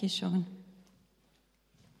Thank you, Sean.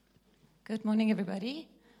 Good morning, everybody.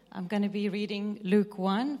 I'm going to be reading Luke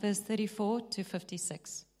 1, verse 34 to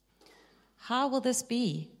 56. How will this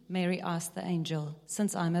be? Mary asked the angel,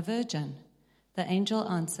 since I'm a virgin. The angel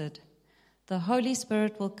answered, the Holy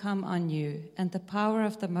Spirit will come on you, and the power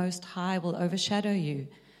of the Most High will overshadow you.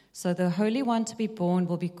 So the Holy One to be born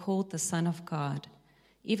will be called the Son of God.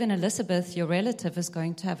 Even Elizabeth, your relative, is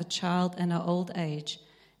going to have a child in her old age,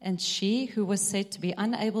 and she who was said to be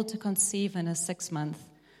unable to conceive in her 6th month,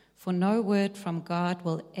 for no word from God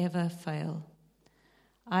will ever fail.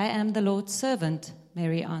 I am the Lord's servant,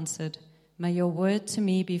 Mary answered. May your word to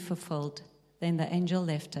me be fulfilled. Then the angel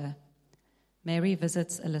left her. Mary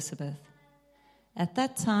visits Elizabeth. At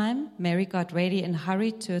that time, Mary got ready and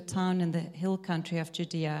hurried to a town in the hill country of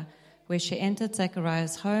Judea, where she entered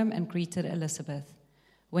Zechariah's home and greeted Elizabeth.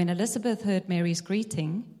 When Elizabeth heard Mary's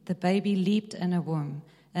greeting, the baby leaped in her womb,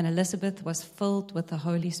 and Elizabeth was filled with the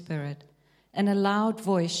Holy Spirit. In a loud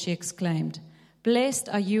voice she exclaimed, Blessed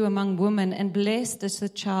are you among women, and blessed is the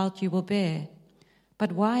child you will bear.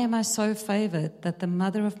 But why am I so favored that the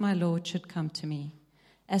mother of my Lord should come to me?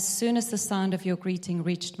 As soon as the sound of your greeting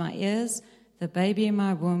reached my ears, the baby in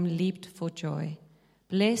my womb leaped for joy.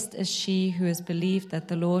 Blessed is she who has believed that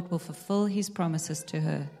the Lord will fulfill his promises to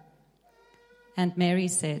her. And Mary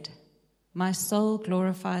said, My soul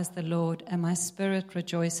glorifies the Lord, and my spirit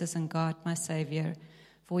rejoices in God my Savior,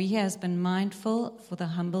 for he has been mindful for the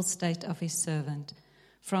humble state of his servant.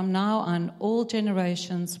 From now on, all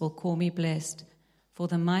generations will call me blessed, for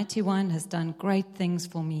the Mighty One has done great things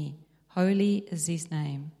for me. Holy is his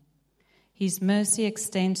name. His mercy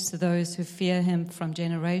extends to those who fear him from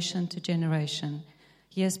generation to generation.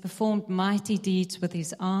 He has performed mighty deeds with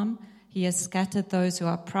his arm. He has scattered those who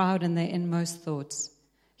are proud in their inmost thoughts.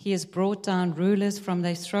 He has brought down rulers from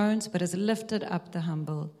their thrones, but has lifted up the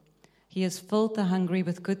humble. He has filled the hungry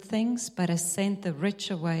with good things, but has sent the rich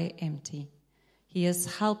away empty. He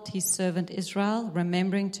has helped his servant Israel,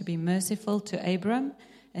 remembering to be merciful to Abram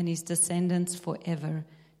and his descendants forever,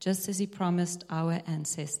 just as he promised our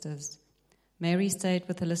ancestors. Mary stayed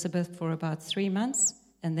with Elizabeth for about 3 months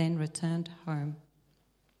and then returned home.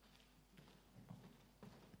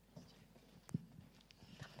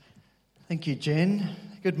 Thank you, Jen.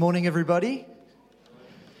 Good morning, everybody.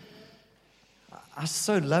 I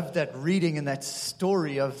so love that reading and that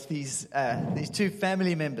story of these two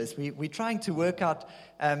family members. We're trying to work out,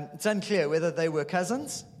 it's unclear whether they were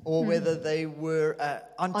cousins or whether they were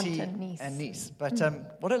auntie and niece. But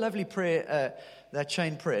what a lovely prayer that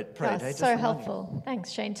Shane prayed. Hey, so helpful.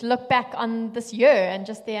 Thanks, Shane, to look back on this year and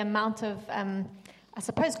just the amount of, I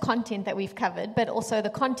suppose, content that we've covered, but also the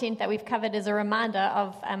content that we've covered is a reminder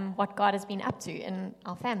of what God has been up to in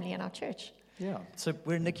our family and our church. Yeah, so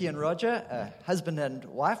we're Nikki and Roger, husband and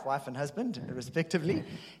wife and husband, respectively,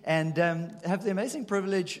 and have the amazing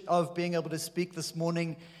privilege of being able to speak this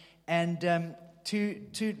morning and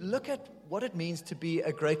to look at what it means to be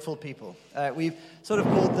a grateful people. We've sort of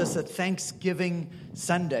called this a Thanksgiving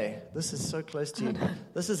Sunday. This is so close to you.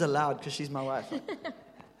 This is allowed because she's my wife.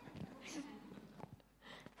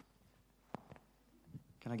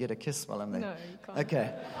 Can I get a kiss while I'm there? No, you can't.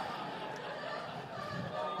 Okay.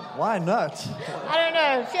 Why not? I don't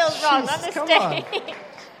know. It feels wrong on this day.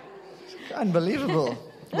 Unbelievable.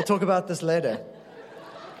 We'll talk about this later.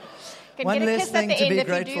 Can One get a less kiss thing at the to end be if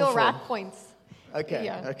you do grateful your for. right points. Okay,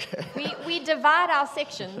 Yeah. okay. We divide our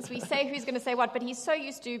sections. We say who's going to say what, but he's so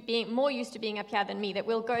used to being up here than me that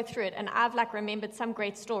we'll go through it, and I've remembered some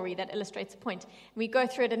great story that illustrates a point. And we go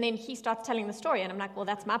through it, and then he starts telling the story, and I'm like, well,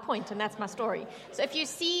 that's my point, and that's my story. So if you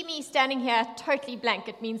see me standing here totally blank,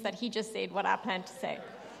 it means that he just said what I planned to say.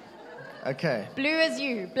 Okay. Blue as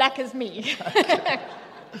you, black as me.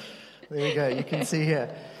 There you go. You can see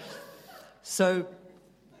here. So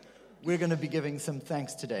we're going to be giving some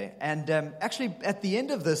thanks today. And actually, at the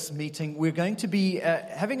end of this meeting, we're going to be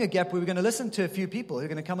having a gap where we're going to listen to a few people who are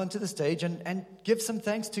going to come onto the stage and give some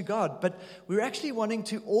thanks to God. But we're actually wanting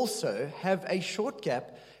to also have a short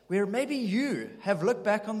gap where maybe you have looked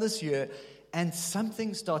back on this year and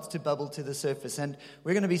something starts to bubble to the surface. And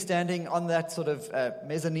we're going to be standing on that sort of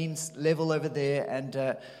mezzanine level over there,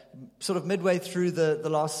 and sort of midway through the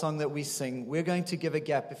last song that we sing, we're going to give a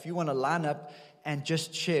gap. If you want to line up and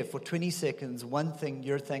just share for 20 seconds one thing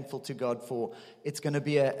you're thankful to God for, it's going to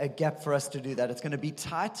be a gap for us to do that. It's going to be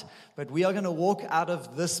tight, but we are going to walk out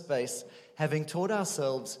of this space having taught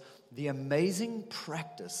ourselves the amazing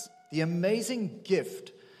practice, the amazing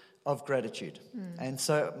gift of gratitude. And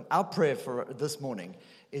so our prayer for this morning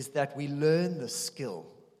is that we learn the skill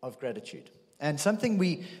of gratitude. And something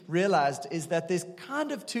we realized is that there's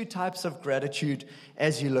kind of two types of gratitude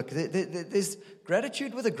as you look. There's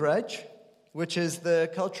gratitude with a grudge, which is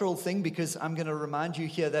the cultural thing, because I'm going to remind you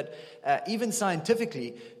here that even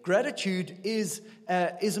scientifically, gratitude is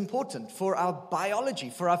important for our biology,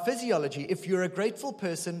 for our physiology. If you're a grateful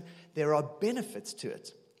person, there are benefits to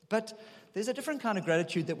it. But there's a different kind of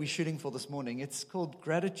gratitude that we're shooting for this morning. It's called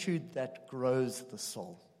gratitude that grows the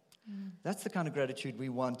soul. That's the kind of gratitude we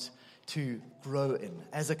want to grow in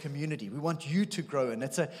as a community. We want you to grow in.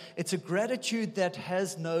 It's a gratitude that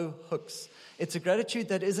has no hooks. It's a gratitude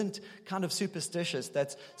that isn't kind of superstitious,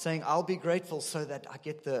 that's saying, I'll be grateful so that I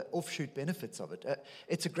get the offshoot benefits of it.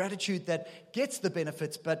 It's a gratitude that gets the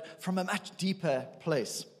benefits, but from a much deeper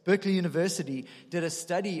place. Berkeley University did a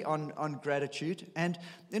study on gratitude, and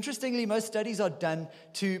interestingly, most studies are done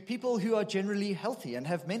to people who are generally healthy and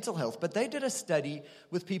have mental health, but they did a study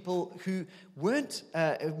with people who weren't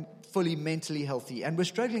fully mentally healthy and were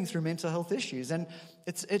struggling through mental health issues, and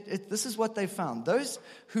this is what they found. Those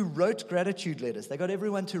who wrote gratitude letters, they got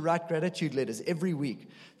everyone to write gratitude letters every week.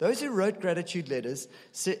 Those who wrote gratitude letters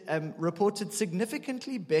reported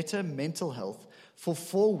significantly better mental health for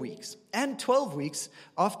 4 weeks and 12 weeks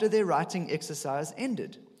after their writing exercise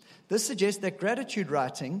ended. This suggests that gratitude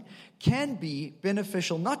writing can be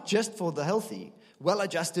beneficial not just for the healthy,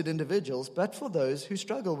 well-adjusted individuals, but for those who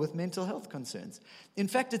struggle with mental health concerns. In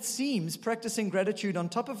fact, it seems practicing gratitude on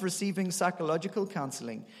top of receiving psychological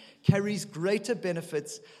counseling carries greater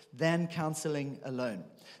benefits than counseling alone.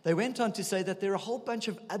 They went on to say that there are a whole bunch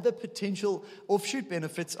of other potential offshoot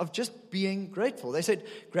benefits of just being grateful. They said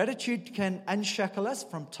gratitude can unshackle us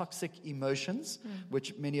from toxic emotions,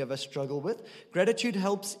 which many of us struggle with. Gratitude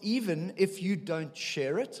helps even if you don't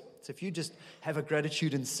share it. So if you just have a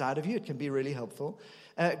gratitude inside of you, it can be really helpful.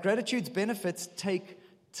 Gratitude's benefits take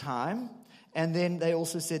time. And then they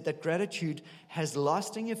also said that gratitude has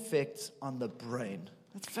lasting effects on the brain.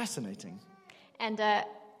 That's fascinating. And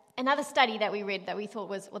another study that we read that we thought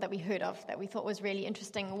was, or that we heard of, that we thought was really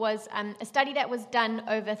interesting was a study that was done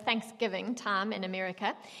over Thanksgiving time in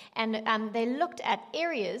America. And they looked at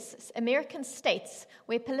areas, American states,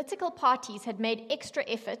 where political parties had made extra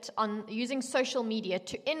effort on using social media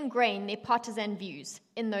to ingrain their partisan views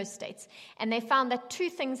in those states. And they found that two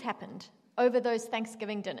things happened over those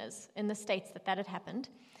Thanksgiving dinners in the states that had happened.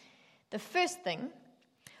 The first thing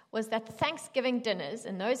was that the Thanksgiving dinners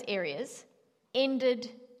in those areas ended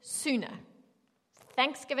sooner.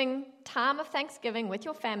 Time of Thanksgiving with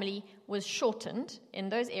your family was shortened in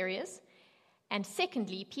those areas. And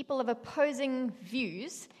secondly, people of opposing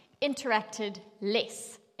views interacted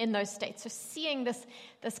less in those states. So seeing this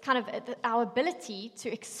kind of our ability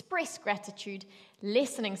to express gratitude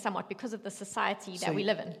lessening somewhat because of the society that we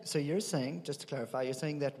live in. So you're saying, just to clarify, you're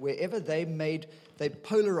saying that wherever they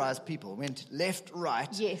polarized people, went left, right.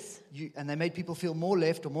 Yes. And they made people feel more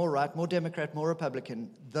left or more right, more Democrat, more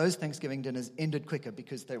Republican, those Thanksgiving dinners ended quicker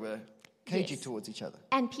because they were cagey towards each other.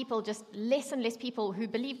 And people, just less and less people who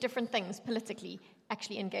believe different things politically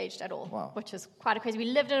actually engaged at all, which is quite crazy. We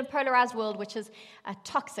lived in a polarized world, which is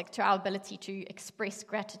toxic to our ability to express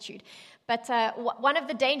gratitude. But one of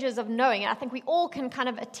the dangers of knowing, and I think we all can kind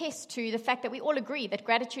of attest to the fact that we all agree that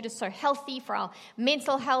gratitude is so healthy for our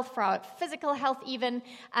mental health, for our physical health even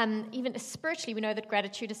spiritually, we know that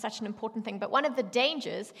gratitude is such an important thing. But one of the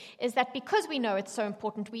dangers is that because we know it's so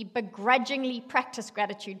important, we begrudgingly practice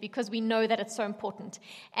gratitude because we know that it's so important.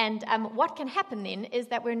 And what can happen then is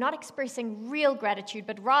that we're not expressing real gratitude,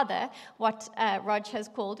 but rather what Raj has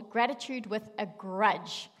called gratitude with a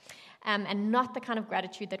grudge. And not the kind of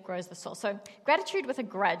gratitude that grows the soul. So gratitude with a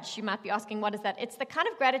grudge, you might be asking, what is that? It's the kind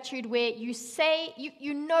of gratitude where you say,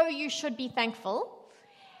 you know you should be thankful,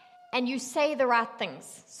 and you say the right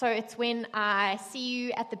things. So it's when I see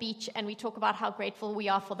you at the beach and we talk about how grateful we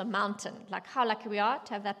are for the mountain. Like how lucky we are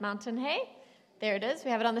to have that mountain, hey? There it is. We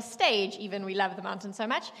have it on the stage even. We love the mountain so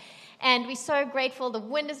much. And we're so grateful the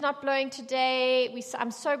wind is not blowing today. I'm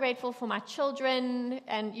so grateful for my children.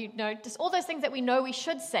 And, just all those things that we know we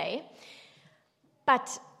should say.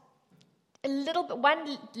 But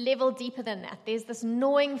one level deeper than that, there's this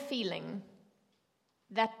gnawing feeling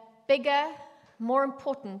that bigger, more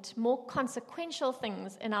important, more consequential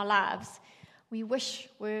things in our lives we wish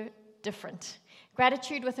were different.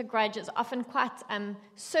 Gratitude with a grudge is often quite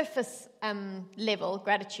surface level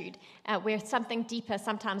gratitude, where it's something deeper.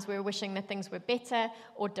 Sometimes we're wishing that things were better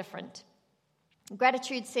or different.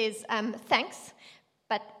 Gratitude says thanks,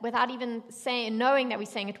 but without even knowing that we're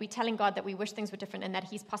saying it, we're telling God that we wish things were different and that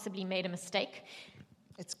He's possibly made a mistake.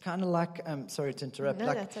 It's kind of like, sorry to interrupt, No,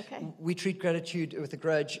 like that's okay. we treat gratitude with a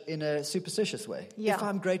grudge in a superstitious way. Yeah. If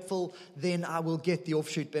I'm grateful, then I will get the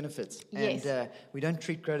offshoot benefits. Yes. And we don't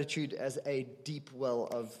treat gratitude as a deep well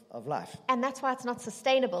of life. And that's why it's not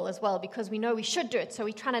sustainable as well, because we know we should do it. So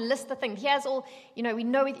we're trying to list the things. Here's all, we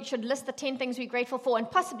know we should list the 10 things we're grateful for. And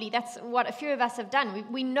possibly that's what a few of us have done.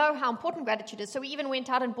 We know how important gratitude is. So we even went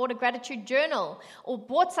out and bought a gratitude journal or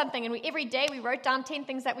bought something. And every day we wrote down 10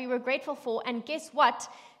 things that we were grateful for. And guess what?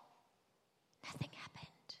 Nothing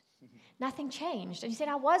happened. Nothing changed. And you said,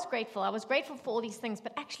 I was grateful for all these things,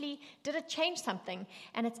 but actually, did it change something?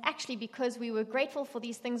 And it's actually because we were grateful for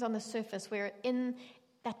these things on the surface. We're in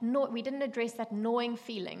that we didn't address that gnawing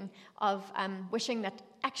feeling of wishing that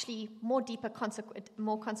actually more deeper,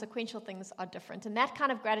 more consequential things are different. And that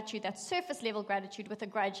kind of gratitude, that surface level gratitude with a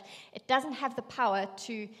grudge, it doesn't have the power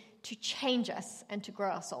to change us and to grow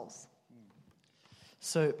our souls.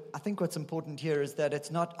 So I think what's important here is that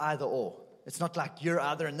it's not either or. It's not like you're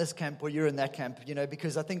either in this camp or you're in that camp,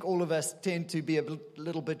 because I think all of us tend to be a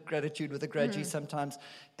little bit gratitude with a grudgy sometimes,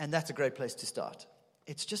 and that's a great place to start.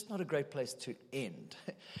 It's just not a great place to end.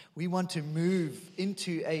 We want to move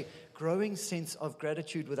into a growing sense of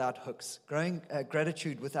gratitude without hooks, growing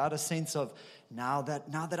gratitude without a sense of now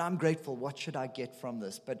that I'm grateful, what should I get from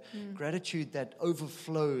this? But gratitude that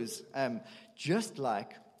overflows, just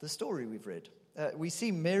like the story we've read. We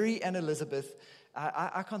see Mary and Elizabeth.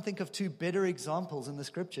 I can't think of two better examples in the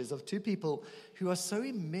scriptures of two people who are so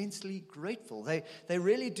immensely grateful. They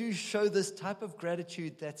really do show this type of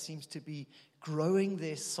gratitude that seems to be growing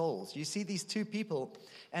their souls. You see these two people,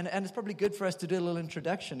 and it's probably good for us to do a little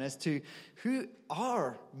introduction as to who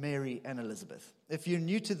are Mary and Elizabeth. If you're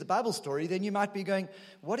new to the Bible story, then you might be going,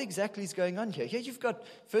 what exactly is going on here? Here you've got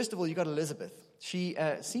Elizabeth. She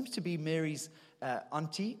seems to be Mary's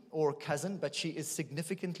auntie or cousin, but she is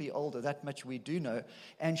significantly older. That much we do know.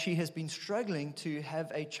 And she has been struggling to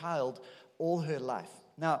have a child all her life.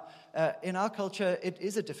 Now, in our culture, it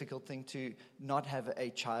is a difficult thing to not have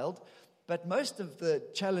a child. But most of the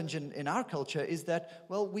challenge in our culture is that,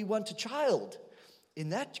 well, we want a child. In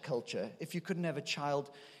that culture, if you couldn't have a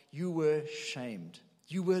child, you were shamed.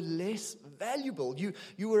 You were less valuable.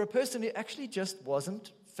 You were a person who actually just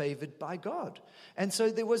wasn't favored by God. And so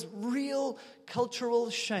there was real cultural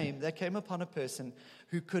shame that came upon a person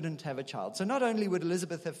who couldn't have a child. So not only would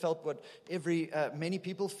Elizabeth have felt what many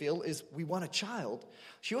people feel is we want a child,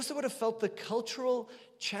 she also would have felt the cultural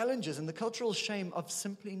challenges and the cultural shame of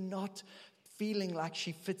simply not feeling like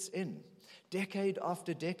she fits in. Decade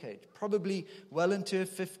after decade, probably well into her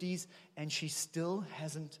 50s, and she still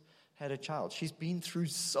hasn't had a child. She's been through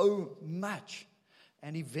so much.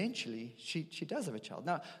 And eventually, she does have a child.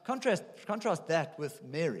 Now, contrast that with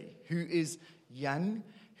Mary, who is young,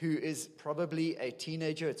 who is probably a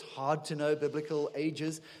teenager. It's hard to know biblical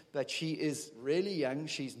ages, but she is really young.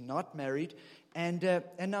 She's not married. And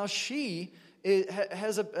now she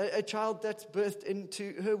has a child that's birthed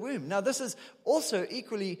into her womb. Now, this is also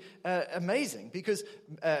equally amazing, because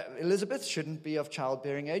Elizabeth shouldn't be of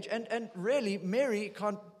childbearing age. And really, Mary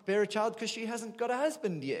can't bear a child because she hasn't got a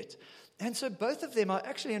husband yet. And so both of them are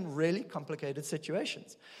actually in really complicated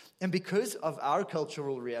situations. And because of our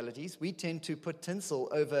cultural realities, we tend to put tinsel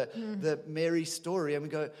over the Mary story. And we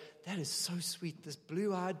go, that is so sweet. This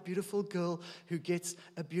blue-eyed, beautiful girl who gets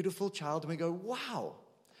a beautiful child. And we go, wow.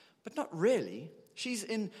 But not really. She's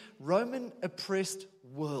in Roman-oppressed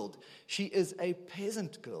world. She is a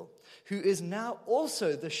peasant girl who is now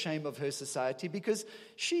also the shame of her society, because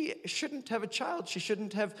she shouldn't have a child. She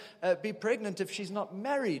shouldn't be pregnant if she's not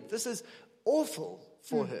married. This is awful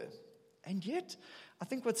for her. And yet, I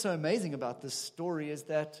think what's so amazing about this story is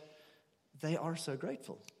that they are so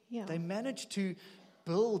grateful. Yeah. They manage to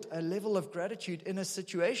build a level of gratitude in a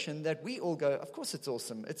situation that we all go, of course it's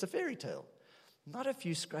awesome. It's a fairy tale. Not if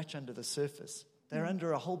you scratch under the surface. They're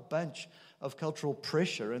under a whole bunch of cultural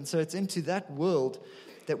pressure. And so it's into that world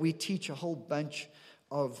that we teach a whole bunch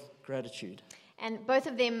of gratitude. And both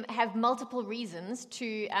of them have multiple reasons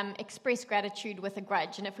to express gratitude with a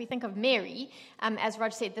grudge. And if we think of Mary, as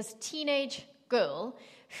Roger said, this teenage girl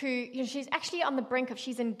who, she's actually on the brink of,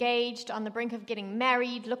 she's engaged, on the brink of getting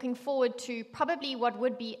married, looking forward to probably what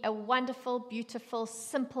would be a wonderful, beautiful,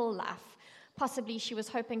 simple life. Possibly she was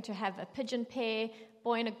hoping to have a pigeon pair,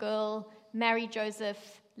 boy and a girl, marry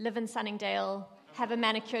Joseph, live in Sunningdale, have a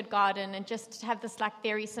manicured garden, and just have this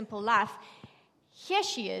very simple life. Here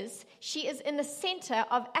she is in the center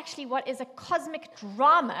of actually what is a cosmic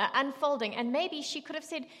drama unfolding. And maybe she could have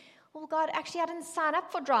said, well, God, actually, I didn't sign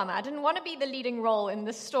up for drama. I didn't want to be the leading role in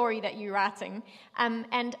this story that you're writing.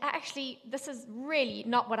 And actually, this is really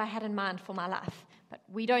not what I had in mind for my life. But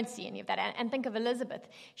we don't see any of that. And think of Elizabeth.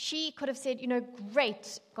 She could have said,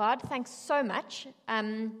 great, God, thanks so much.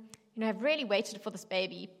 I've really waited for this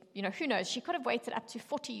baby. Who knows? She could have waited up to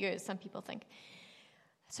 40 years, some people think.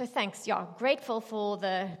 So thanks, grateful for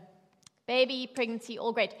the baby, pregnancy,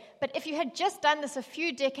 all great. But if you had just done this a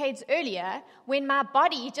few decades earlier, when my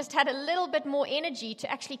body just had a little bit more energy to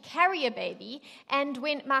actually carry a baby, and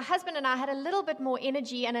when my husband and I had a little bit more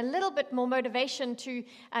energy and a little bit more motivation to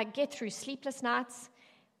get through sleepless nights,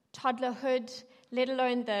 toddlerhood, let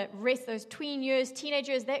alone the rest, those tween years, teenage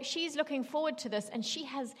years, she's looking forward to this, and she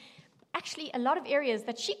has actually a lot of areas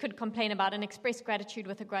that she could complain about and express gratitude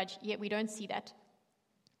with a grudge, yet we don't see that.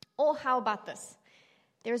 Or how about this?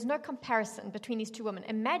 There is no comparison between these two women.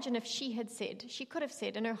 Imagine if she could have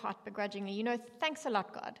said in her heart begrudgingly, thanks a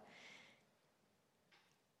lot, God.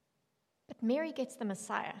 But Mary gets the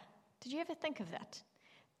Messiah. Did you ever think of that?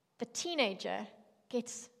 The teenager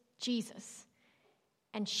gets Jesus.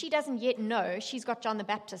 And she doesn't yet know she's got John the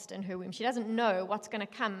Baptist in her womb. She doesn't know what's going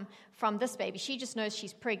to come from this baby. She just knows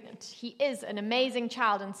she's pregnant. He is an amazing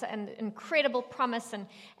child and incredible promise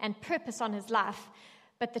and purpose on his life.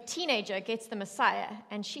 But the teenager gets the Messiah,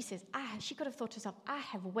 and she says, she could have thought to herself, I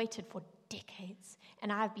have waited for decades,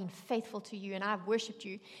 and I've been faithful to you, and I've worshipped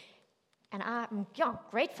you, and I'm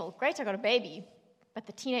grateful. Great, I got a baby. But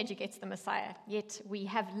the teenager gets the Messiah. Yet we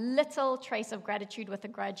have little trace of gratitude with a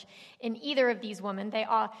grudge in either of these women. They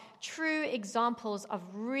are true examples of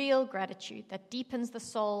real gratitude that deepens the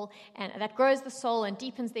soul, and that grows the soul and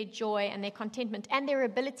deepens their joy and their contentment and their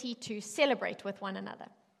ability to celebrate with one another.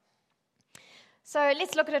 So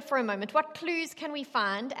let's look at it for a moment. What clues can we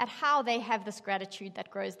find at how they have this gratitude that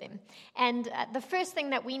grows them? And the first thing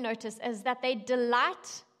that we notice is that they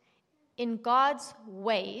delight in God's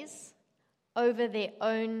ways over their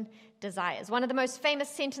own desires. One of the most famous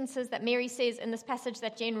sentences that Mary says in this passage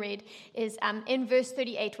that Jen read is in verse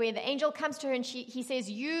 38, where the angel comes to her and he says,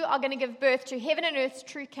 you are going to give birth to heaven and earth's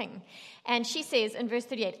true king. And she says in verse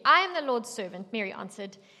 38, I am the Lord's servant. Mary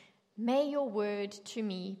answered, may your word to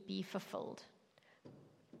me be fulfilled.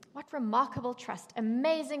 What remarkable trust,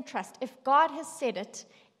 amazing trust. If God has said it,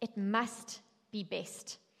 it must be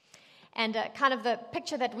best. And kind of the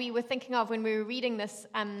picture that we were thinking of when we were reading this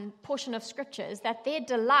portion of Scripture is that their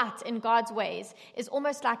delight in God's ways is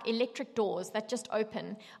almost like electric doors that just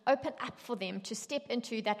open up for them to step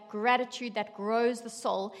into that gratitude that grows the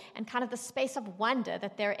soul and kind of the space of wonder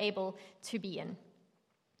that they're able to be in.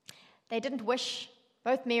 They didn't wish,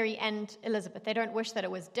 both Mary and Elizabeth, they don't wish that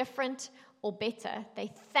it was different or better.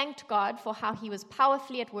 They thanked God for how he was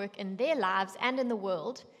powerfully at work in their lives and in the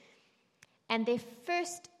world. And their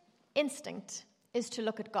first instinct is to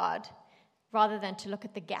look at God rather than to look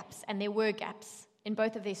at the gaps. And there were gaps in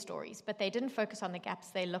both of their stories, but they didn't focus on the gaps.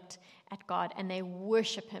 They looked at God and they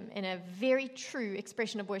worship him in a very true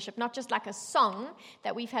expression of worship, not just like a song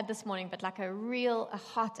that we've had this morning, but like a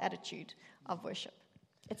heart attitude of worship.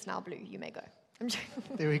 It's now blue. You may go. I'm joking.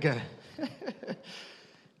 There we go.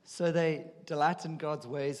 So they delight in God's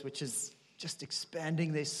ways, which is just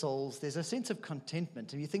expanding their souls. There's a sense of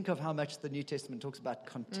contentment. And you think of how much the New Testament talks about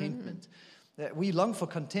contentment. That we long for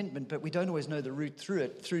contentment, but we don't always know the route through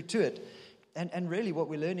to it. And really what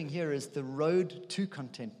we're learning here is the road to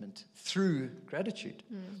contentment through gratitude.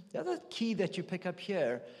 The other key that you pick up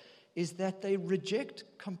here is that they reject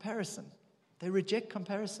comparison. They reject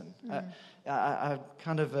comparison. I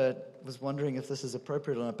kind of was wondering if this is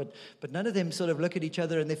appropriate or not, but none of them sort of look at each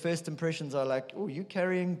other and their first impressions are like, oh, you're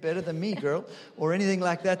carrying better than me, girl, or anything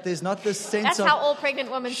like that. There's not this sense That's of... how all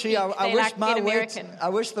pregnant women speak. I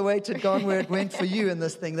wish the weight had gone where it went for you in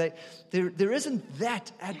this thing. There isn't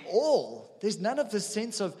that at all. There's none of this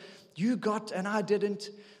sense of, you got and I didn't.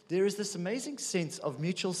 There is this amazing sense of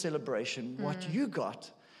mutual celebration. What you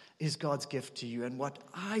got is God's gift to you, and what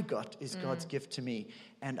I got is God's gift to me.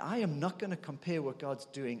 And I am not going to compare what God's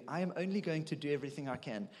doing. I am only going to do everything I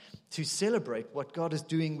can to celebrate what God is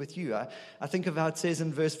doing with you. I think of how it says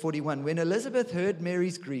in verse 41, when Elizabeth heard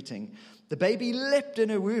Mary's greeting, the baby leapt in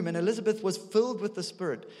her womb, and Elizabeth was filled with the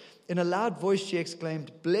Spirit. In a loud voice she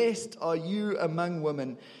exclaimed, blessed are you among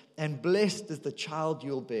women, and blessed is the child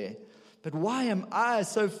you'll bear. But why am I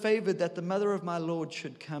so favored that the mother of my Lord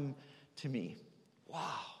should come to me?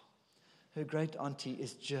 Wow. Her great auntie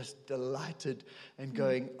is just delighted and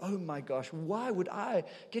going, oh my gosh, why would I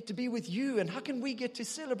get to be with you? And how can we get to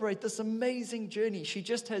celebrate this amazing journey? She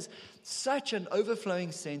just has such an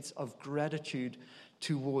overflowing sense of gratitude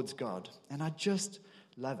towards God. And I just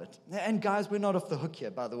love it. And guys, we're not off the hook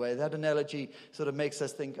here, by the way. That analogy sort of makes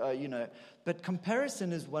us think, but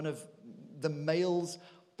comparison is one of the male's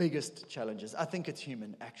biggest challenges. I think it's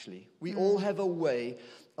human, actually. We all have a way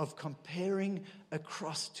of comparing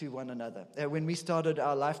across to one another. When we started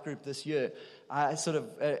our life group this year, I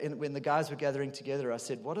when the guys were gathering together, I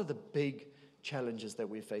said, what are the big challenges that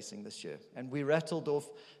we're facing this year? And we rattled off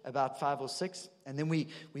about 5 or 6, and then we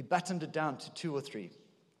buttoned it down to 2 or 3.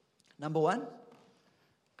 Number 1,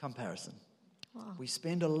 comparison. Wow. We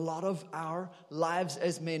spend a lot of our lives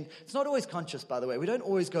as men. It's not always conscious, by the way. We don't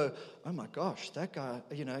always go, oh my gosh, that guy,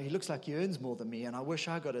 he looks like he earns more than me, and I wish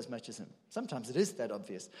I got as much as him. Sometimes it is that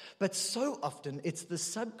obvious. But so often, it's the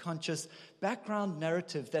subconscious background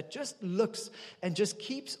narrative that just looks and just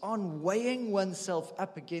keeps on weighing oneself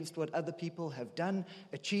up against what other people have done,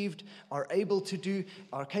 achieved, are able to do,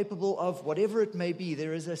 are capable of, whatever it may be.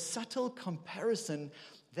 There is a subtle comparison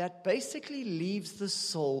that basically leaves the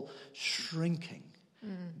soul shrinking.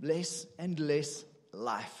 Less and less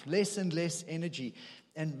life, less and less energy.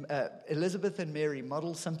 And Elizabeth and Mary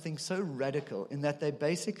model something so radical in that they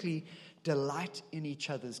basically delight in each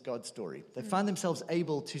other's God story. They find themselves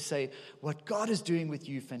able to say, what God is doing with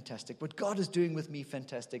you, fantastic. What God is doing with me,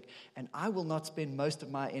 fantastic. And I will not spend most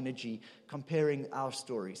of my energy comparing our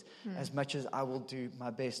stories as much as I will do my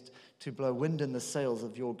best to blow wind in the sails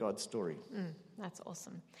of your God story. That's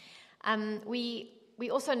awesome. We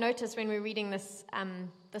also notice when we're reading this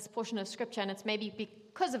portion of Scripture, and it's maybe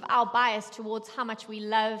because of our bias towards how much we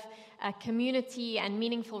love community and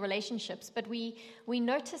meaningful relationships, but we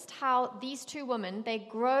noticed how these 2 women, they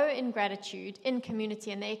grow in gratitude in community,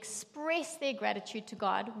 and they express their gratitude to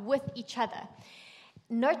God with each other.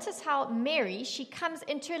 Notice how Mary, she comes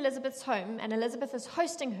into Elizabeth's home, and Elizabeth is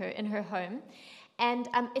hosting her in her home, and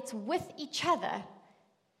it's with each other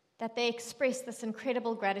that they express this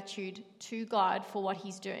incredible gratitude to God for what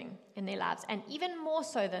he's doing in their lives. And even more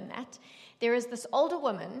so than that, there is this older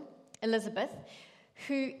woman, Elizabeth,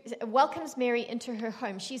 who welcomes Mary into her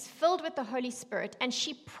home. She's filled with the Holy Spirit, and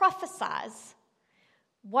she prophesies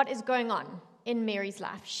what is going on in Mary's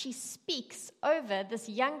life. She speaks over this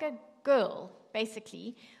younger girl,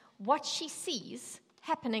 basically, what she sees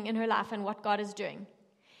happening in her life and what God is doing.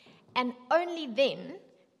 And only then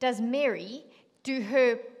does Mary do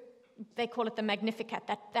her, they call it the Magnificat,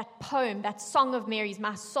 that poem, that song of Mary's,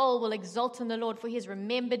 my soul will exult in the Lord, for he has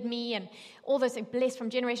remembered me, and all those things, blessed from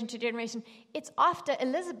generation to generation. It's after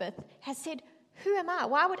Elizabeth has said, who am I?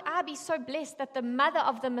 Why would I be so blessed that the mother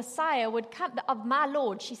of the Messiah would come, of my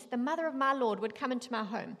Lord, she said, the mother of my Lord would come into my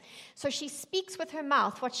home. So she speaks with her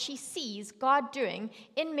mouth what she sees God doing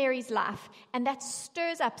in Mary's life, and that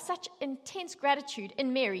stirs up such intense gratitude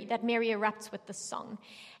in Mary that Mary erupts with this song.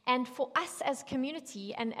 And for us as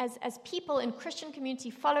community and as people in Christian community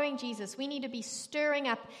following Jesus, we need to be stirring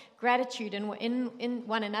up gratitude in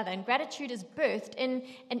one another. And gratitude is birthed in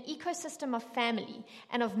an ecosystem of family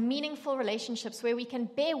and of meaningful relationships where we can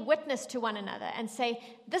bear witness to one another and say,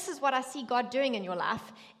 this is what I see God doing in your life,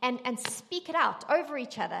 and speak it out over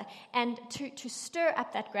each other, and to stir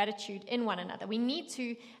up that gratitude in one another. We need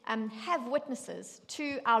to have witnesses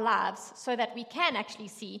to our lives so that we can actually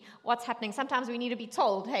see what's happening. Sometimes we need to be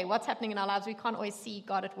told, hey, what's happening in our lives? We can't always see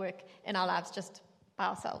God at work in our lives just by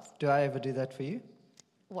ourselves. Do I ever do that for you?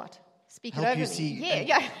 What? Speak Help it over you me. see.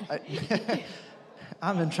 Yeah.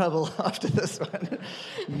 I'm in trouble after this one.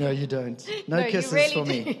 No, you don't. No kisses really for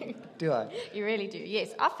me. Do I? You really do. Yes,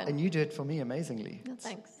 often. And you do it for me amazingly. No,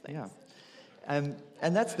 thanks. Yeah. And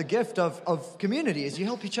that's the gift of community, is you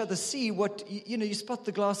help each other see what, you spot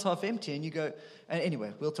the glass half empty and you go, and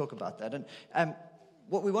anyway, we'll talk about that. And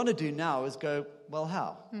what we want to do now is go, well,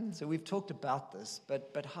 how? So we've talked about this,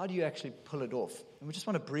 but how do you actually pull it off? And we just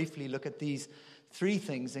want to briefly look at these 3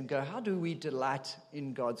 things and go, how do we delight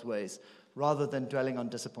in God's ways rather than dwelling on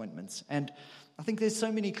disappointments? And I think there's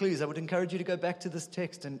so many clues. I would encourage you to go back to this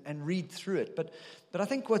text and read through it. But I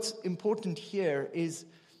think what's important here is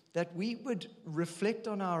that we would reflect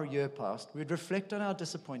on our year past, we'd reflect on our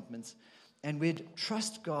disappointments, and we'd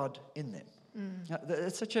trust God in them. Now,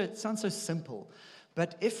 it sounds so simple,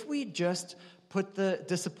 but if we just put the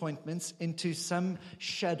disappointments into some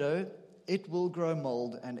shadow, it will grow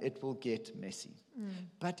mold and it will get messy.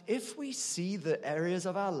 But if we see the areas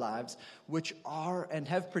of our lives which are and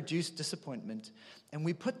have produced disappointment, and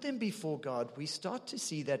we put them before God, we start to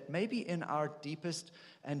see that maybe in our deepest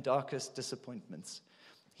and darkest disappointments,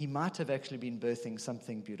 He might have actually been birthing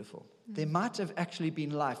something beautiful. There might have actually been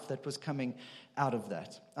life that was coming out of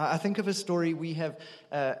that. I think of a story. We have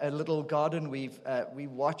a little garden. We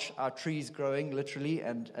watch our trees growing, literally,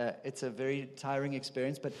 and it's a very tiring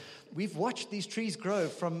experience. But we've watched these trees grow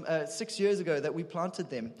from 6 years ago that we planted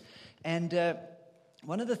them. And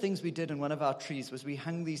one of the things we did in one of our trees was we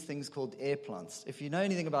hung these things called air plants. If you know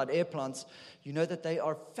anything about air plants, you know that they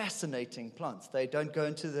are fascinating plants. They don't go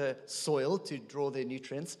into the soil to draw their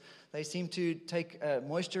nutrients. They seem to take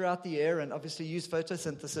moisture out the air and obviously use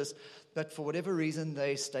photosynthesis, but for whatever reason,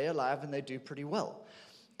 they stay alive and they do pretty well.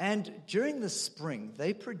 And during the spring,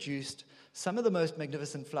 they produced some of the most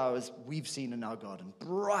magnificent flowers we've seen in our garden.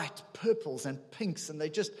 Bright purples and pinks, and they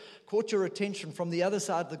just caught your attention from the other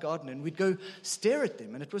side of the garden, and we'd go stare at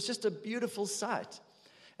them, and it was just a beautiful sight.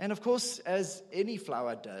 And of course, as any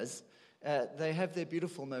flower does, they have their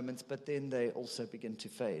beautiful moments, but then they also begin to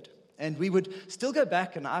fade. And we would still go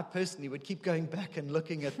back, and I personally would keep going back and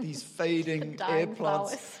looking at these fading air plants.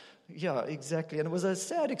 Flowers. Yeah, exactly. And it was a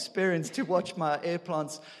sad experience to watch my air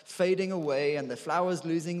plants fading away and the flowers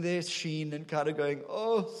losing their sheen and kind of going,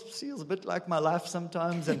 oh, feels a bit like my life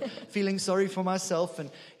sometimes, and feeling sorry for myself. And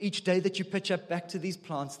each day that you pitch up back to these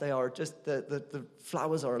plants, they are just, the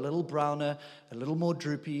flowers are a little browner, a little more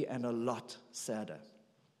droopy, and a lot sadder.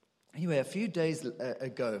 Anyway, a few days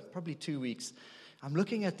ago, probably 2 weeks, I'm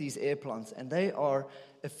looking at these air plants, and they are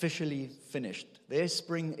officially finished. Their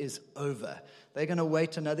spring is over. They're going to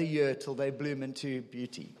wait another year till they bloom into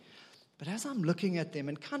beauty. But as I'm looking at them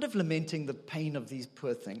and kind of lamenting the pain of these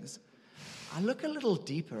poor things, I look a little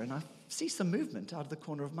deeper and I see some movement out of the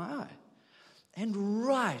corner of my eye. And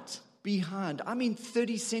right behind,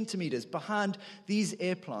 30 centimeters behind these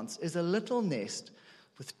air plants, is a little nest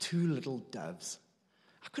with 2 little doves.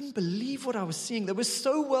 I couldn't believe what I was seeing. They were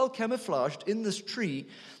so well camouflaged in this tree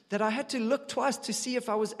that I had to look twice to see if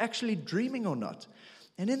I was actually dreaming or not.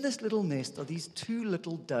 And in this little nest are these 2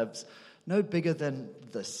 little doves, no bigger than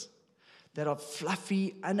this, that are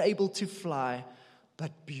fluffy, unable to fly,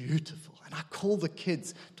 but beautiful. And I call the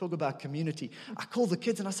kids, talk about community. I call the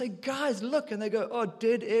kids and I say, guys, look. And they go, oh,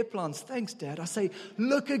 dead air plants. Thanks, Dad. I say,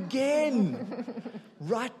 look again.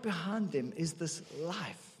 Right behind them is this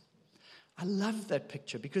life. I love that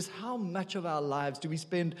picture because how much of our lives do we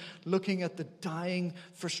spend looking at the dying,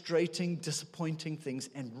 frustrating, disappointing things,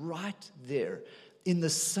 and right there, in the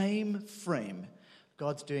same frame,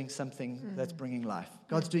 God's doing something that's bringing life.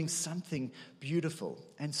 God's doing something beautiful.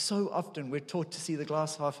 And so often we're taught to see the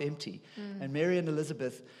glass half empty. And Mary and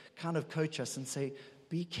Elizabeth kind of coach us and say,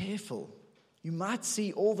 be careful. You might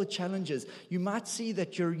see all the challenges. You might see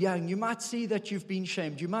that you're young. You might see that you've been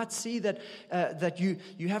shamed. You might see that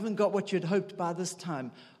you haven't got what you'd hoped by this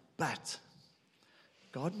time. But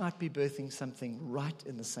God might be birthing something right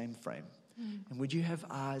in the same frame. And would you have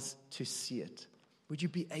eyes to see it? Would you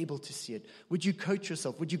be able to see it? Would you coach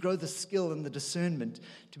yourself? Would you grow the skill and the discernment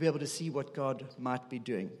to be able to see what God might be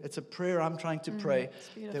doing? It's a prayer I'm trying to pray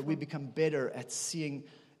that we become better at seeing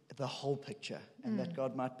the whole picture, and that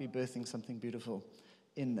God might be birthing something beautiful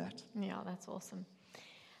in that. Yeah, that's awesome.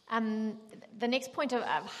 The next point of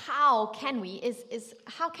how can we is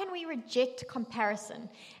how can we reject comparison?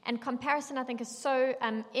 And comparison, I think, is so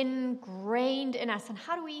ingrained in us. And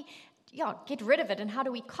how do we get rid of it, and how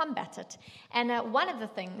do we combat it? And one of the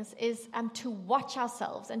things is to watch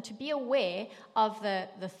ourselves and to be aware of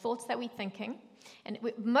the thoughts that we're thinking. And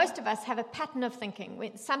most of us have a pattern of thinking.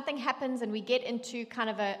 When something happens and we get into kind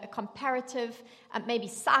of a comparative, maybe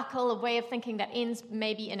cycle, a way of thinking that ends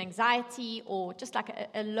maybe in anxiety or just like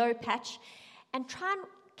a low patch, and try and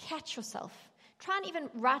catch yourself. Try and even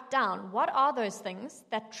write down what are those things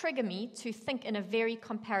that trigger me to think in a very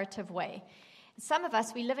comparative way. Some of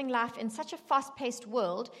us, we're living life in such a fast-paced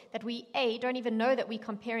world that we, A, don't even know that we're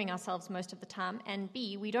comparing ourselves most of the time, and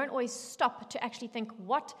B, we don't always stop to actually think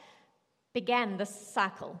what began this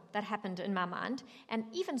cycle that happened in my mind, and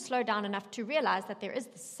even slow down enough to realize that there is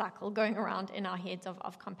this cycle going around in our heads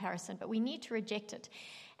of comparison, but we need to reject it.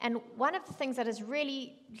 And one of the things that is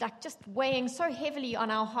really like just weighing so heavily on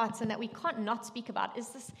our hearts and that we can't not speak about is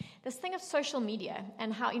this thing of social media,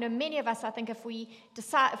 and how, many of us, I think, if we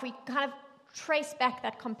kind of trace back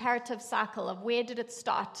that comparative cycle of where did it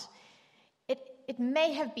start, it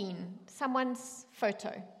may have been someone's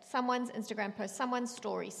photo, someone's Instagram post, someone's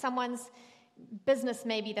story, someone's business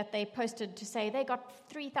maybe that they posted to say they got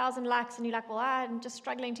 3,000 likes, and you're like, well, I'm just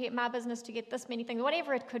struggling to get my business to get this many things,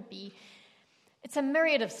 whatever it could be. It's a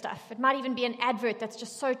myriad of stuff. It might even be an advert that's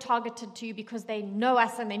just so targeted to you because they know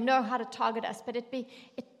us and they know how to target us, but it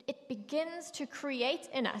begins to create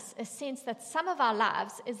in us a sense that some of our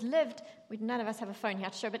lives is lived, none of us have a phone here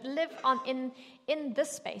to show, but live in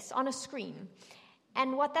this space, on a screen.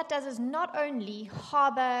 And what that does is not only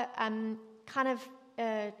harbor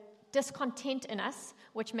discontent in us,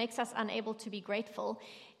 which makes us unable to be grateful,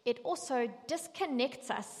 it also disconnects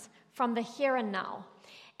us from the here and now.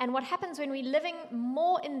 And what happens when we're living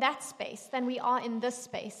more in that space than we are in this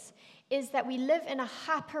space is that we live in a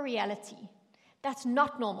hyper reality. That's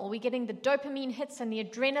not normal. We're getting the dopamine hits and the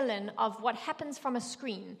adrenaline of what happens from a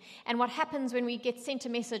screen and what happens when we get sent a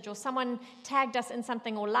message or someone tagged us in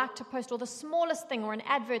something or liked a post or the smallest thing or an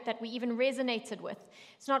advert that we even resonated with.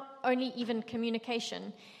 It's not only even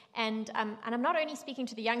communication. And I'm not only speaking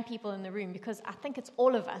to the young people in the room because I think it's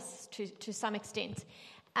all of us to some extent.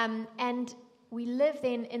 And we live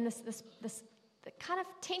then in this the kind of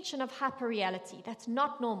tension of hyper-reality. That's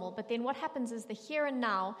not normal. But then what happens is the here and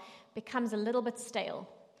now becomes a little bit stale.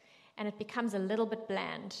 And it becomes a little bit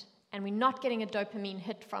bland. And we're not getting a dopamine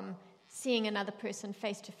hit from seeing another person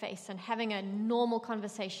face to face and having a normal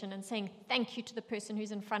conversation and saying thank you to the person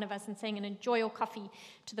who's in front of us and saying and enjoy your coffee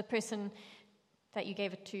to the person that you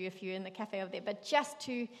gave it to if you're in the cafe over there. But just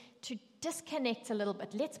to disconnect a little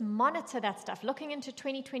bit. Let's monitor that stuff. Looking into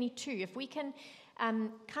 2022, if we can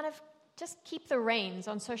kind of just keep the reins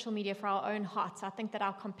on social media for our own hearts, I think that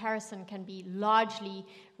our comparison can be largely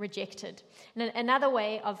rejected. And another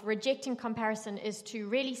way of rejecting comparison is to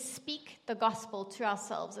really speak the gospel to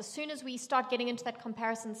ourselves. As soon as we start getting into that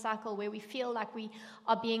comparison cycle where we feel like we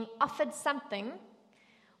are being offered something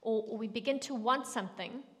or we begin to want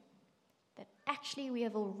something, that actually we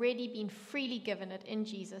have already been freely given it in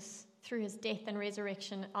Jesus through his death and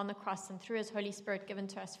resurrection on the cross and through his Holy Spirit given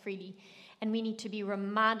to us freely. And we need to be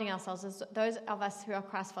reminding ourselves, as those of us who are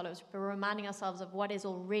Christ followers, we're reminding ourselves of what is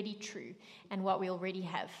already true and what we already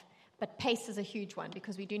have. But pace is a huge one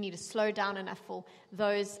because we do need to slow down enough for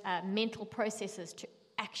those mental processes to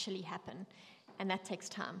actually happen. And that takes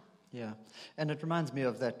time. Yeah, and it reminds me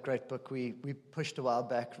of that great book we pushed a while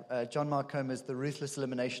back, John Mark Comer's The Ruthless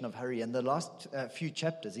Elimination of Hurry. And the last few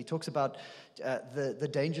chapters, he talks about the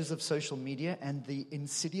dangers of social media and the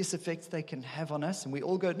insidious effects they can have on us. And we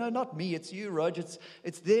all go, no, not me, it's you, Rog,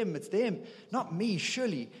 it's them, not me,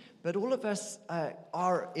 surely. But all of us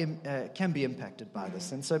can be impacted by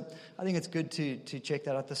this. And so I think it's good to check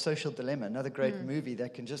that out. The Social Dilemma, another great movie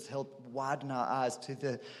that can just help widen our eyes to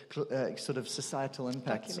the sort of societal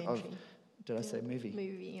impacts of... Did I say movie?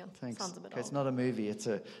 Movie, yeah. Thanks. Sounds a bit Okay, it's old. not a movie, it's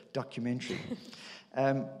a documentary.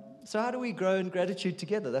 So how do we grow in gratitude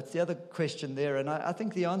together? That's the other question there. And I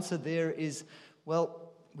think the answer there is,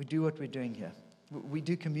 well, we do what we're doing here. We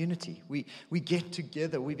do community. We get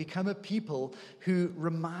together. We become a people who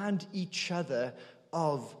remind each other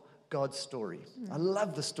of God's story. I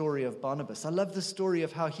love the story of Barnabas. I love the story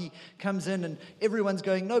of how he comes in and everyone's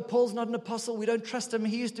going, no, Paul's not an apostle. We don't trust him.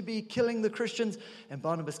 He used to be killing the Christians. And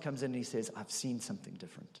Barnabas comes in and he says, I've seen something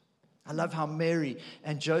different. I love how Mary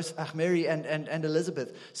and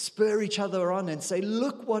Elizabeth spur each other on and say,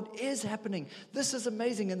 look what is happening. This is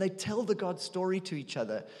amazing. And they tell the God story to each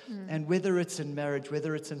other. And whether it's in marriage,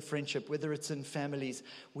 whether it's in friendship, whether it's in families,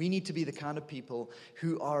 we need to be the kind of people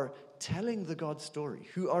who are telling the God story,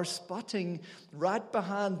 who are spotting right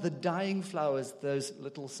behind the dying flowers those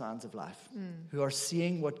little signs of life, who are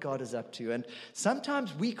seeing what God is up to. And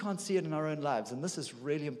sometimes we can't see it in our own lives. And this is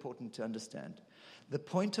really important to understand. The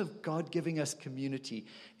point of God giving us community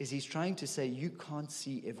is he's trying to say you can't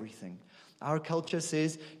see everything. Our culture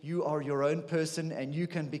says you are your own person and you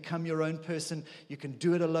can become your own person. You can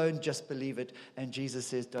do it alone, just believe it. And Jesus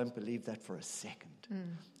says, don't believe that for a second.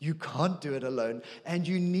 You can't do it alone. And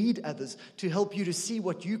you need others to help you to see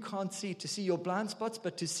what you can't see, to see your blind spots,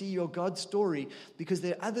 but to see your God story. Because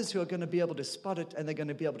there are others who are going to be able to spot it and they're going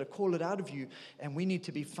to be able to call it out of you. And we need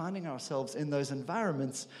to be finding ourselves in those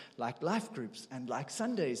environments like life groups and like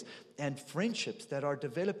Sundays and friendships that are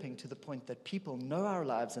developing to the point that people know our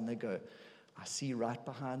lives and they go, I see right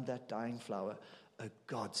behind that dying flower a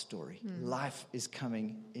God story. Life is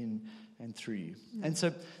coming in and through you. And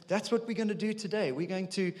so that's what we're going to do today. We're going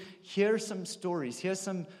to hear some stories, hear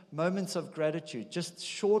some moments of gratitude, just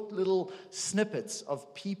short little snippets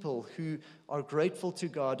of people who are grateful to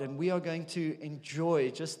God. And we are going to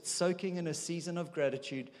enjoy just soaking in a season of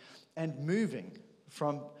gratitude and moving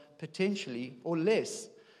from potentially or less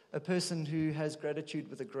a person who has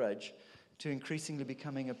gratitude with a grudge to increasingly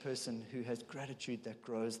becoming a person who has gratitude that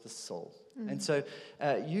grows the soul. And so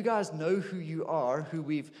you guys know who you are, who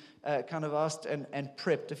we've kind of asked and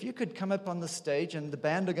prepped. If you could come up on the stage, and the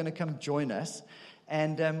band are going to come join us.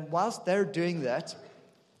 And whilst they're doing that,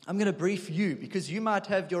 I'm going to brief you, because you might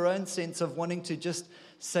have your own sense of wanting to just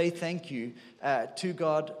say thank you to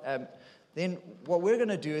God. Then what we're going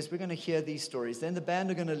to do is we're going to hear these stories. Then the band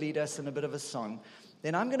are going to lead us in a bit of a song.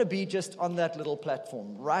 Then I'm going to be just on that little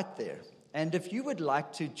platform right there. And if you would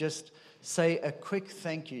like to just say a quick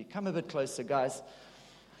thank you, come a bit closer, guys.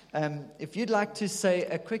 If you'd like to say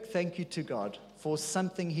a quick thank you to God for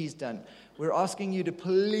something he's done. We're asking you to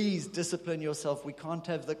please discipline yourself. We can't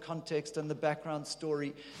have the context and the background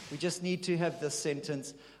story. We just need to have this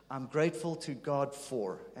sentence, I'm grateful to God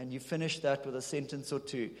for. And you finish that with a sentence or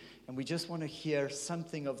two. And we just want to hear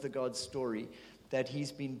something of the God story that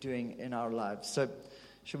he's been doing in our lives. So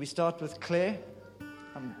should we start with Claire?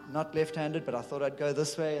 I'm not left-handed, but I thought I'd go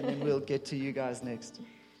this way, and then we'll get to you guys next.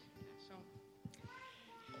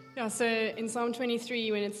 Yeah, so in Psalm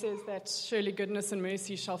 23, when it says that surely goodness and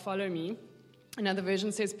mercy shall follow me, another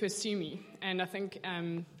version says pursue me. And I think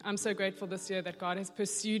I'm so grateful this year that God has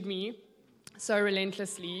pursued me so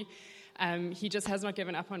relentlessly. He just has not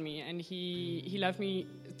given up on me, and he loved me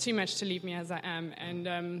too much to leave me as I am.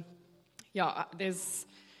 And there's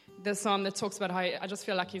the psalm that talks about how I just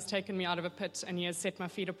feel like he's taken me out of a pit and he has set my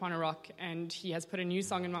feet upon a rock and he has put a new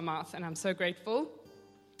song in my mouth, and I'm so grateful.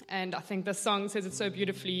 And I think the song says it so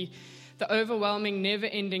beautifully, the overwhelming,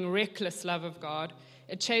 never-ending, reckless love of God.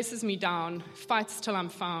 It chases me down, fights till I'm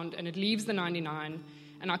found, and it leaves the 99.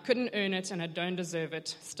 And I couldn't earn it and I don't deserve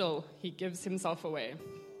it. Still, he gives himself away.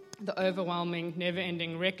 The overwhelming,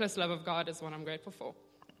 never-ending, reckless love of God is what I'm grateful for.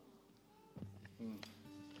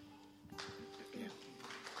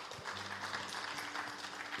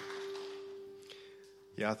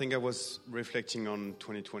 Yeah, I think I was reflecting on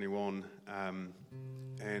 2021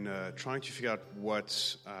 and trying to figure out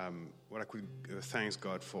what I could thank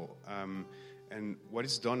God for. And what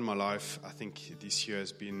it's done in my life, I think this year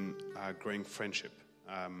has been growing friendship.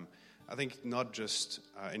 I think not just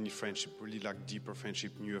any friendship, really like deeper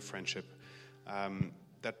friendship, newer friendship.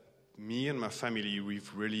 That me and my family,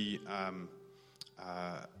 we've really,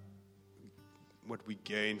 what we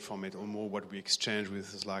gain from it, or more what we exchange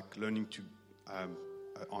with, is like learning to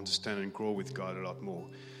understand and grow with God a lot more.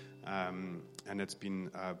 And it's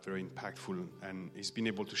been very impactful. And he's been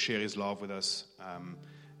able to share his love with us.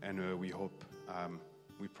 And we hope,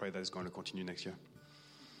 we pray that it's going to continue next year.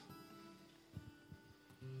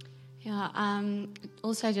 Yeah,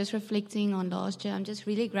 also just reflecting on last year, I'm just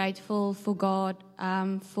really grateful for God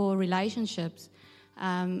for relationships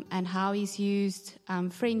and how he's used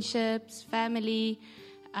friendships, family,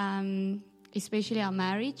 especially our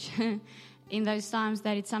marriage, in those times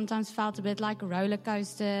that it sometimes felt a bit like a roller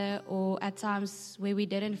coaster, or at times where we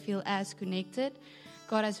didn't feel as connected.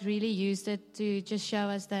 God has really used it to just show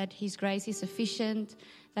us that his grace is sufficient,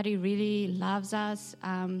 that he really loves us,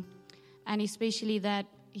 and especially that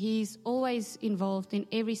he's always involved in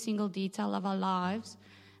every single detail of our lives,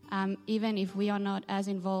 even if we are not as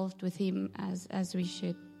involved with him as we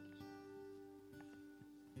should.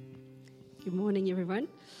 Good morning, everyone.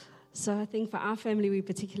 So I think for our family, we're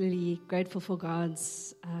particularly grateful for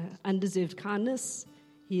God's undeserved kindness,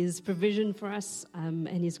 his provision for us, and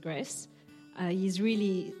his grace. He's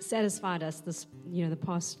really satisfied us the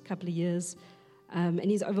past couple of years, and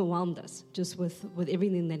he's overwhelmed us just with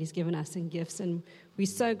everything that he's given us in gifts. And we're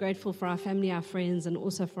so grateful for our family, our friends, and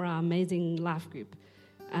also for our amazing life group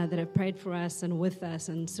that have prayed for us and with us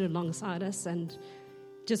and stood alongside us, and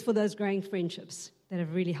just for those growing friendships that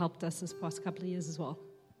have really helped us this past couple of years as well.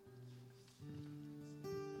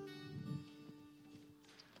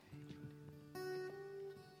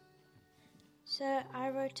 So I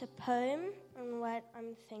wrote a poem on what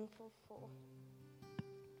I'm thankful for.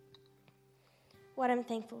 What I'm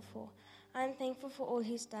thankful for. I'm thankful for all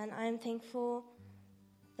he's done. I am thankful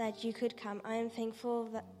that you could come. I am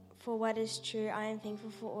thankful for what is true. I am thankful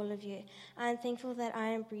for all of you. I am thankful that I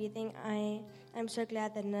am breathing. I am so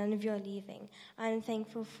glad that none of you are leaving. I am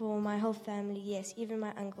thankful for my whole family, yes, even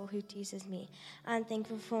my uncle who teases me. I am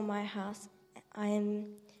thankful for my house. I am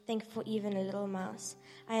thankful for even a little mouse.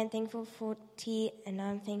 I am thankful for tea, and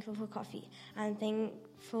I'm thankful for coffee. I'm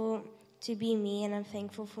thankful to be me, and I'm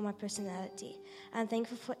thankful for my personality. I'm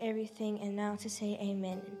thankful for everything, and now to say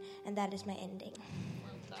amen, and that is my ending.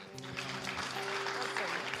 Well done.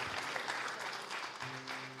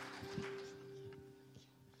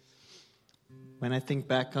 When I think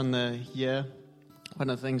back on the year, one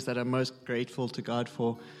of the things that I'm most grateful to God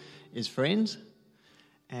for is friends.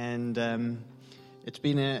 And it's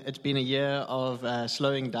been a year of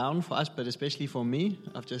slowing down for us, but especially for me,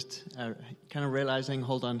 of just kind of realizing,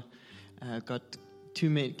 hold on, got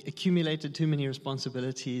accumulated too many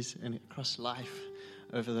responsibilities and across life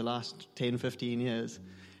over the last 10, 15 years.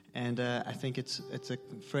 And I think it's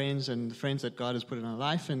friends and the friends that God has put in our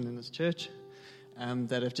life and in this church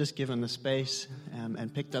that have just given the space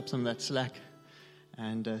and picked up some of that slack.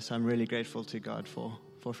 And so I'm really grateful to God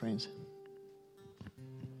for friends.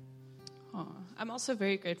 Oh, I'm also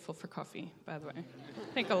very grateful for coffee, by the way.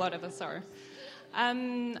 I think a lot of us are.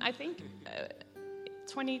 I think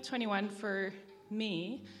 2021 for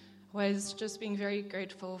me was just being very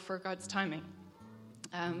grateful for God's timing.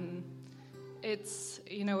 It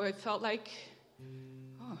felt like,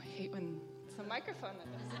 I hate when it's a microphone that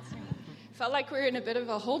does this. It felt like we were in a bit of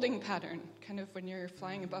a holding pattern, kind of when you're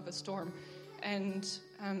flying above a storm. And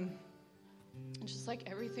just like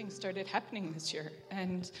everything started happening this year.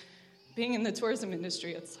 And being in the tourism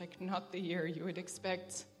industry, it's like not the year you would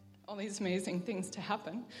expect all these amazing things to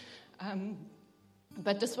happen.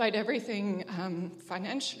 But despite everything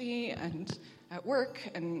financially and at work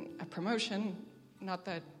and a promotion,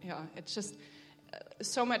 it's just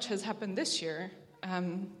so much has happened this year,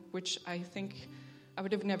 which I think I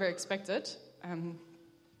would have never expected,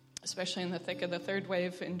 especially in the thick of the third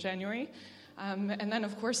wave in January. And then,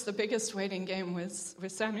 of course, the biggest waiting game was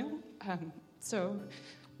Samuel. So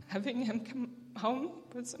having him come home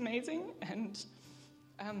was amazing. And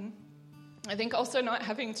I think also not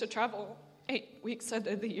having to travel 8 weeks out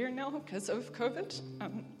of the year now because of COVID,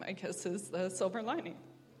 I guess, is the silver lining.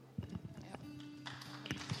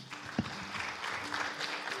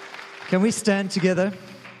 Can we stand together?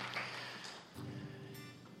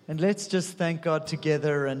 And let's just thank God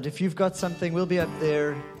together. And if you've got something, we'll be up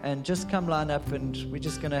there. And just come line up, and we're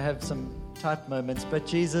just going to have some tight moments. But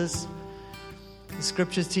Jesus, the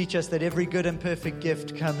scriptures teach us that every good and perfect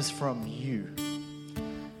gift comes from you.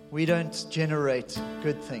 We don't generate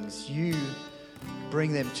good things. You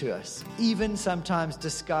bring them to us, even sometimes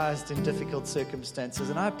disguised in difficult circumstances.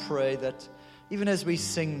 And I pray that even as we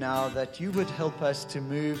sing now, that you would help us to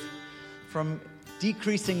move from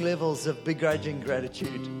decreasing levels of begrudging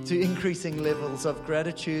gratitude to increasing levels of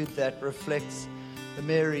gratitude that reflects the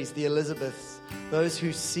Marys, the Elizabeths, those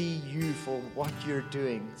who see you for what you're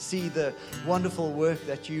doing, see the wonderful work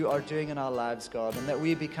that you are doing in our lives, God, and that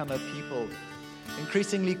we become a people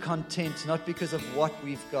increasingly content, not because of what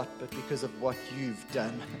we've got, but because of what you've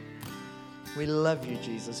done. We love you,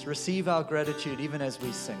 Jesus. Receive our gratitude even as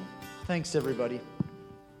we sing. Thanks, everybody.